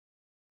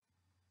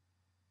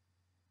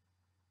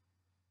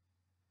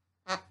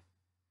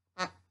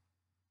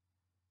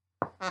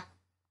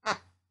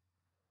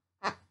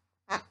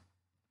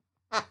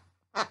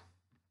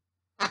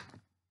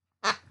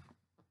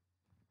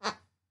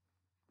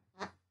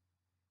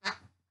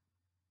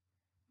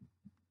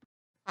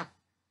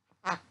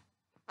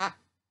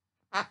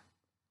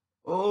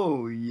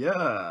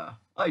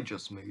I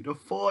just made a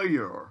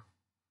fire.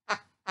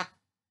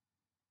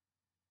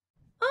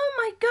 Oh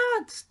my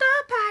god,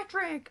 stop,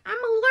 Patrick! I'm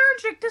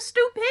allergic to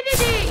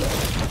stupidity!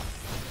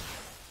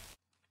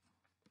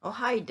 Oh,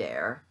 hi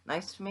there.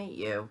 Nice to meet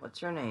you.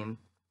 What's your name?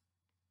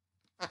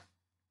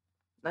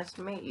 Nice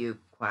to meet you,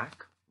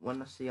 Quack.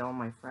 Wanna see all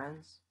my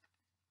friends?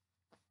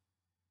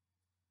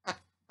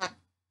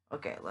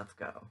 Okay, let's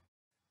go.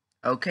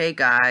 Okay,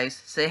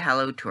 guys, say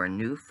hello to our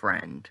new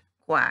friend,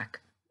 Quack.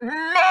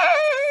 Meh!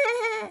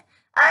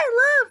 I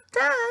love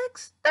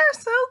ducks! They're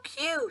so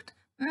cute!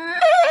 Meh!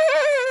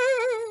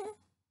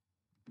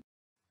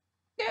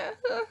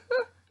 I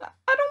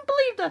don't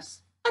believe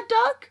this. A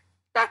duck?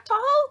 That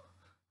tall?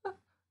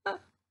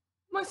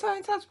 My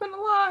science has been a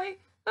lie.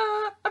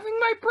 I think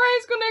my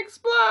brain's gonna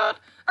explode.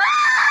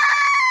 Ah!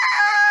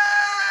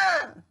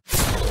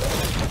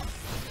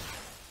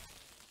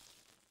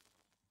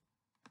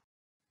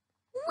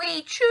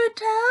 We should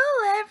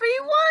tell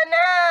everyone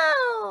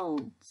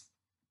else.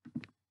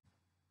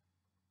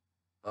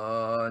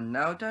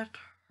 Now that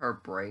her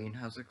brain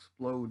has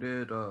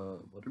exploded,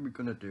 what are we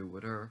gonna do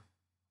with her?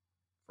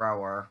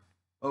 Flower.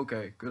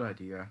 Okay, good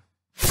idea.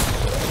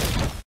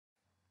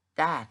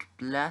 That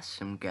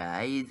Blossom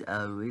guy is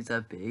always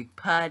a big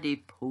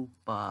party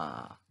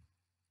pooper.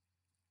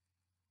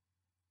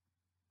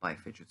 Buy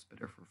fidget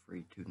spinner for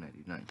free,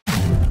 $2.99.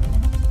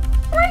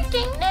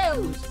 Breaking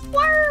news!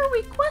 Why are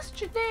we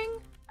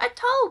questioning a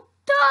tall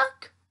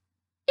duck?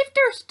 If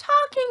there's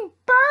talking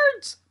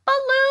birds,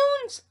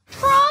 balloons,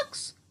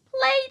 trucks,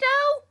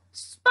 Play-Doh,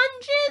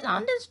 sponges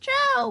on this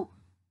show,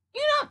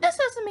 this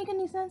doesn't make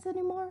any sense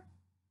anymore.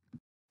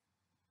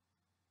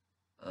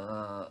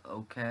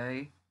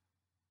 Okay.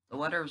 The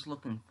weather is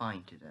looking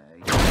fine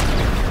today.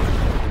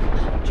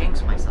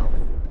 Jinx myself.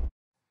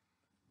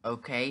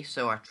 Okay,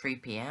 so at 3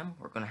 p.m.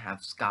 we're gonna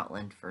have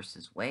Scotland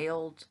versus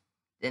Wales.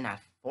 Then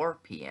at 4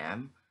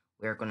 p.m.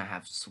 we're gonna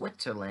have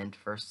Switzerland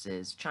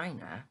versus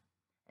China.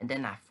 And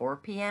then at 4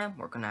 p.m.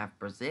 we're gonna have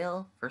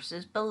Brazil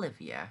versus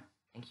Bolivia.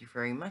 Thank you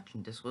very much,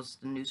 and this was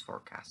the news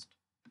forecast.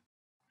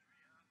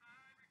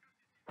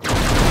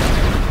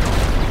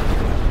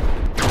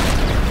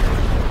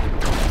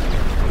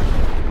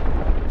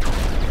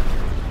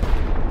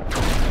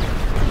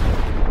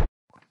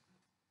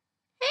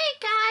 Hey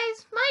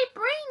guys, my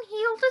brain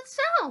healed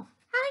itself.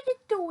 How you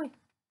doing?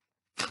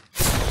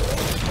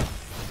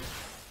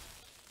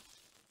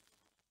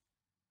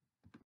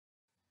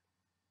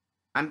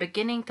 I'm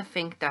beginning to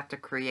think that the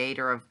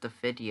creator of the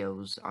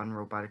videos on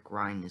Robotic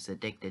Ryan is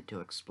addicted to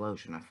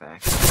explosion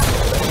effects.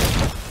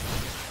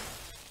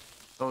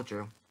 Told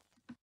you.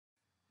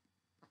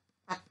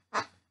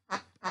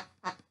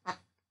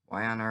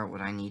 Why on earth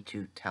would I need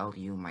to tell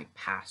you my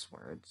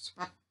passwords?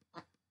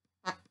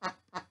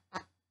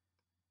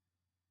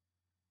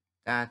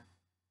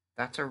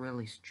 That's a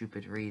really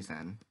stupid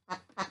reason.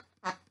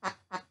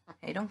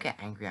 Hey, don't get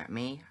angry at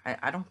me.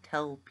 I don't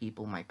tell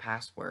people my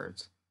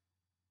passwords.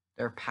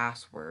 They're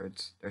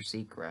passwords. They're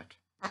secret.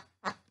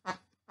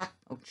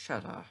 Oh,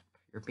 shut up.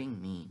 You're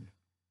being mean.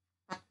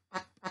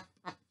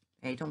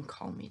 Hey, don't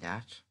call me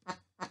that.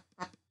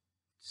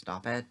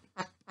 Stop it.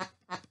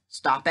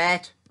 Stop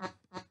it!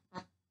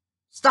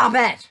 Stop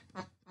it!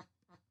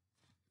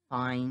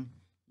 Fine.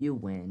 You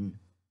win.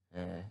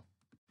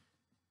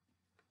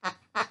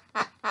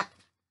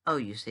 Oh,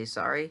 you say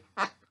sorry?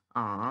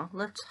 Aw,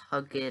 let's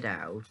hug it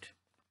out.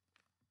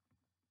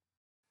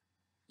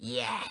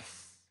 Yes!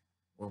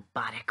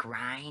 Robotic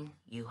Ryan,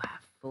 you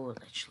have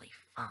foolishly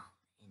fallen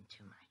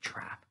into my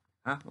trap.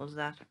 Huh? What was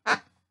that?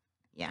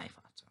 Yeah, I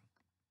thought so.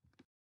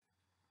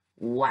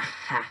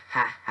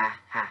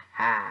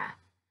 Wah-ha-ha-ha-ha-ha!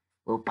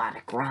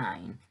 Robotic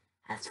Ryan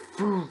has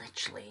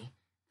foolishly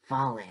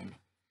fallen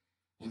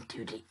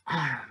into the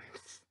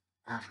arms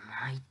of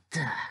my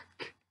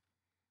duck.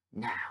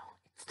 Now,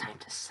 it's time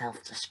to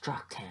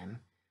self-destruct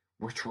him,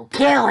 which will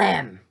kill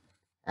him!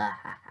 Let's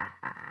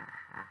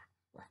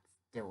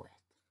do it.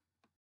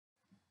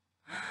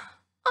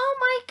 Oh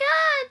my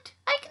god!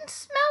 I can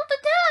smell the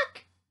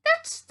duck!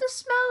 That's the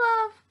smell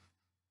of...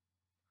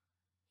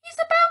 He's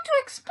about to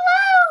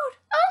explode!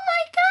 Oh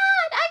my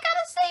god! I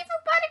gotta save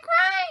Robotic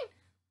Ryan!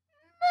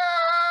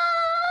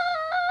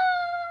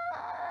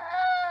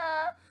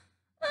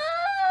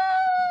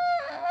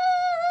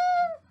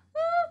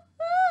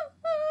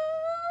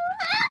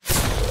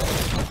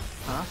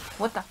 Huh?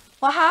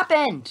 What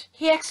happened?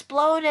 He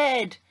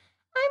exploded!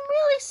 I'm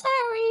really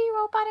sorry,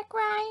 Robotic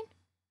Ryan,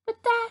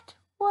 but that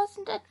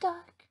wasn't a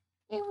duck.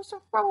 It was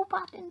a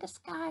robot in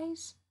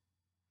disguise.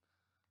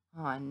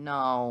 Oh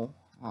no.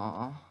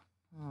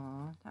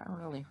 That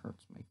really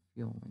hurts my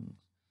feelings.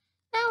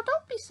 Now,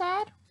 don't be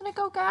sad. Wanna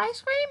go get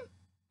ice cream?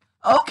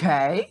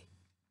 Okay.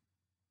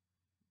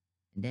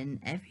 And then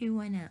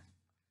everyone else.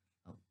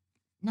 Oh,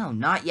 no,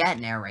 not yet,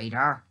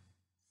 narrator.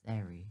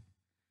 Sorry.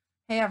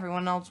 Hey,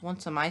 everyone else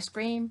want some ice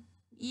cream?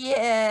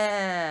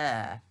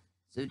 Yeah.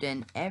 So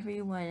then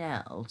everyone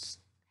else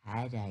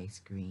had ice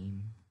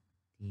cream.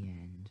 The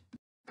end.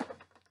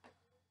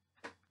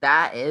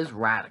 That is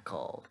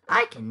radical.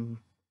 I can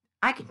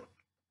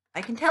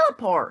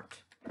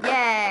teleport.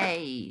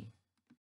 Yay!